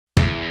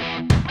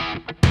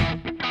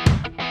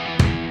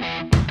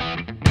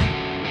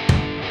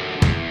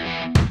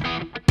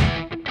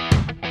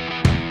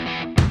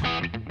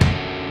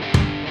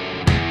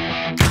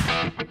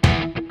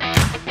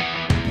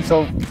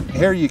So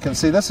here you can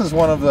see this is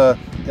one of the,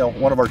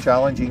 one of our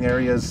challenging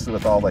areas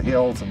with all the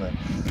hills, and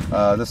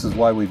this is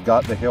why we've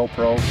got the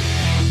HillPro.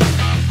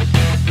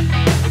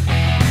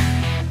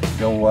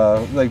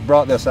 They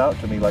brought this out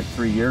to me like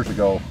 3 years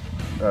ago,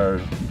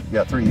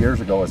 3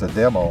 years ago as a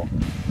demo.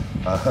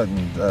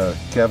 And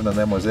Kevin and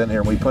them was in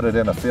here, and we put it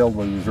in a field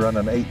where we was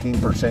running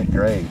 18%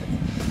 grade.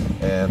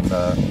 And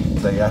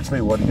they asked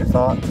me, what do you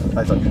thought?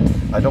 I was like,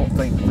 I don't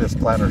think this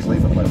planter's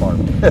leaving my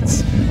farm.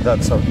 It's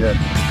done so good.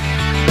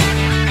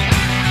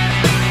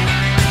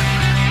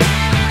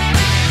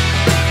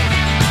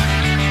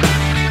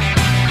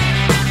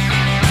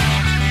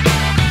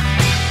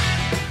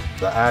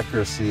 The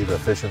accuracy, the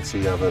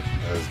efficiency of it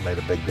has made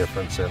a big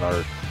difference in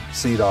our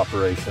seed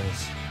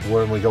operations.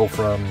 When we go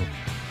from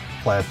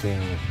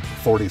planting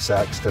 40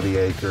 sacks to the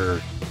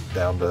acre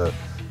down to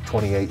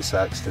 28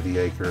 sacks to the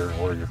acre,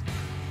 we're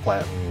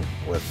planting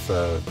with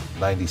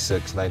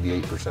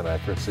 96–98%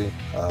 accuracy.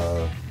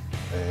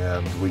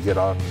 And we get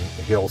on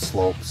hill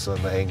slopes and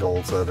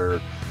angles that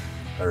are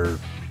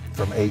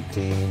from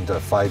 18 to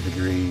 5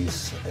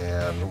 degrees,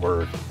 and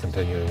we're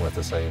continuing with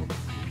the same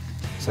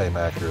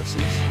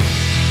accuracies.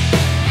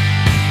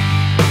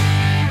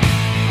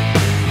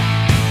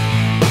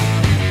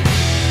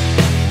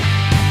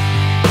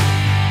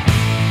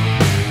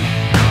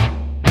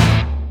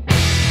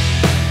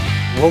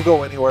 We'll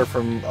go anywhere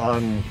from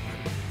an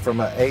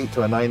 8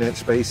 to a 9-inch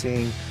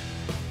spacing.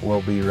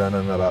 We'll be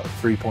running about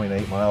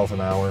 3.8 miles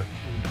an hour.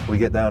 We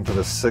get down to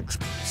the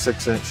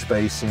 6-inch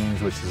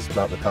spacings, which is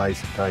about the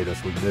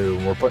tightest we do.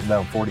 We're putting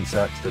down 40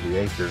 sacks to the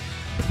acre,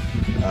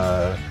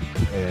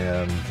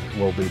 and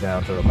we'll be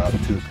down to about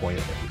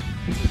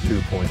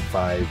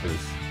 2.5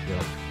 is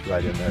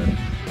right in there,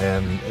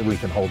 and we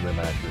can hold them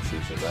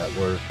accuracies at that.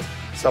 Where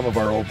some of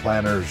our old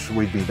planters,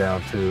 we'd be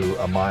down to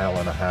 1.5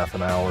 miles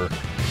an hour.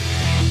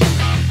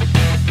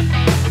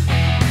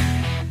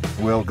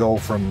 We'll go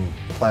from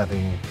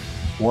planting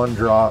 1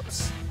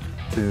 drops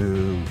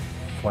to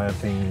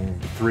planting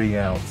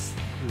 3-ounce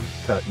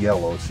cut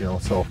yellows,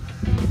 so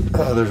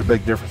there's a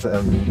big difference,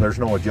 and there's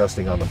no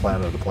adjusting on the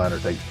planter. The planter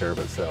takes care of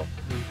itself.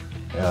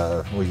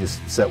 We just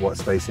set what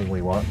spacing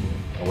we want,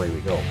 and away we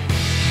go.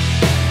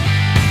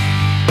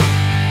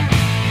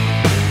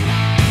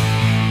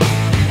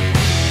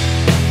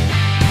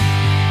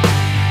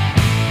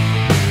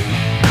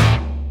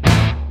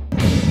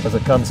 As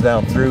it comes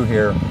down through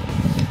here,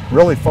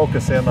 really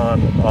focus in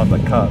on the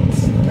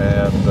cups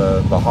and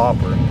the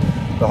hopper.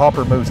 The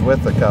hopper moves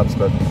with the cups,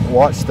 but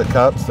watch the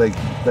cups. They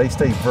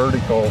stay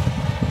vertical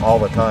all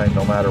the time,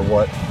 no matter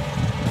what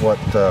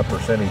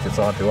percentage it's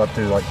onto, up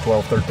to like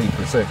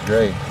 12–13%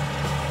 grade.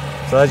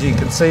 So as you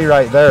can see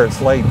right there,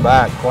 it's laid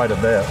back quite a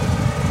bit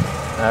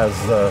as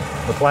the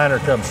planter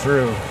comes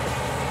through.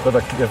 But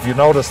if you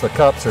notice, the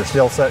cups are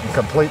still setting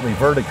completely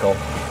vertical,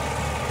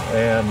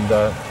 and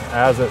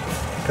as it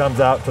comes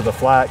out to the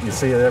flat, you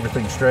see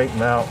everything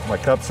straighten out. My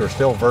cups are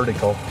still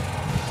vertical.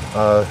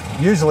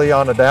 Usually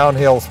on a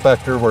downhill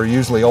specter, we're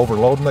usually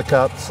overloading the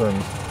cups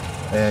and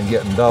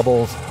getting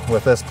doubles.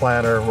 With this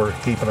planter, we're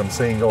keeping them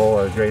single,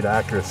 a great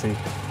accuracy.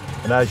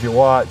 And as you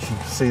watch, you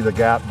can see the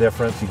gap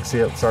difference. You can see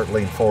it start to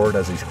lean forward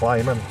as he's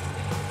climbing.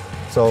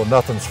 So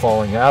nothing's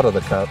falling out of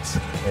the cups,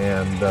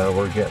 and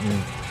we're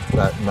getting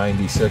that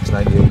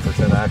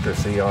 96–98%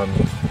 accuracy on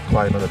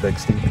climbing the big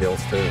steep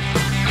hills too.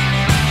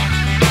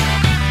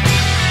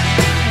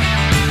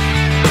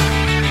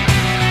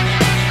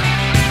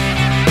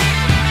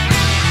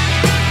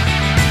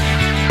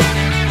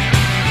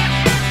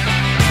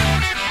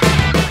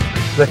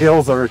 The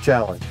hills are a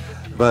challenge,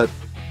 but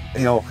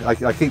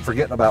I keep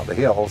forgetting about the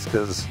hills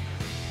because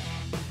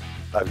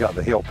I've got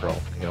the HillPro.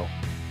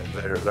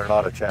 They're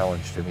not a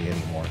challenge to me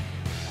anymore.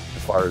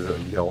 As far as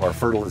our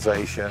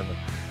fertilization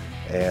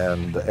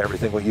and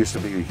everything, we used to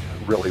be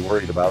really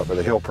worried about it, but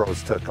the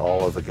HillPros took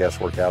all of the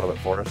guesswork out of it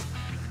for us.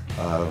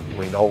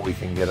 We know we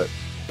can get it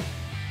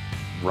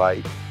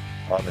right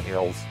on the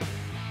hills,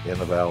 in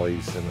the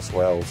valleys, in the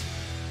swells.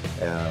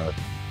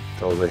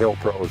 So the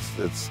HillPros,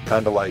 it's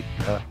kind of like.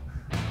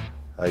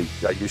 I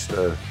used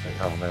to think,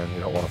 oh man,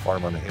 you don't want to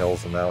farm on the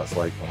hills, and now it's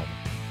like, well,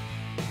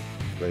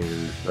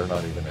 they're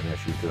not even an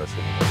issue to us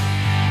anymore.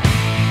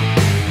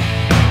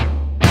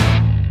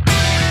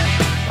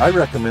 I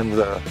recommend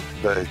the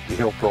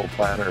HillPro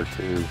Planter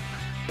to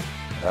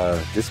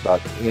just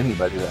about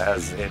anybody that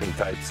has any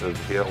types of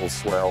hills,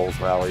 swells,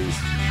 valleys.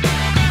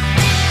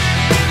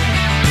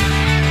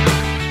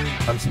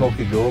 I'm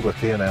Smokey Gould with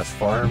TNS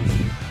Farms.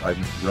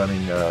 I'm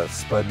running a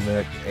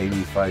Spudnik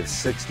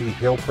 8560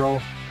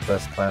 HillPro.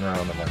 Best planter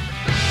on the market.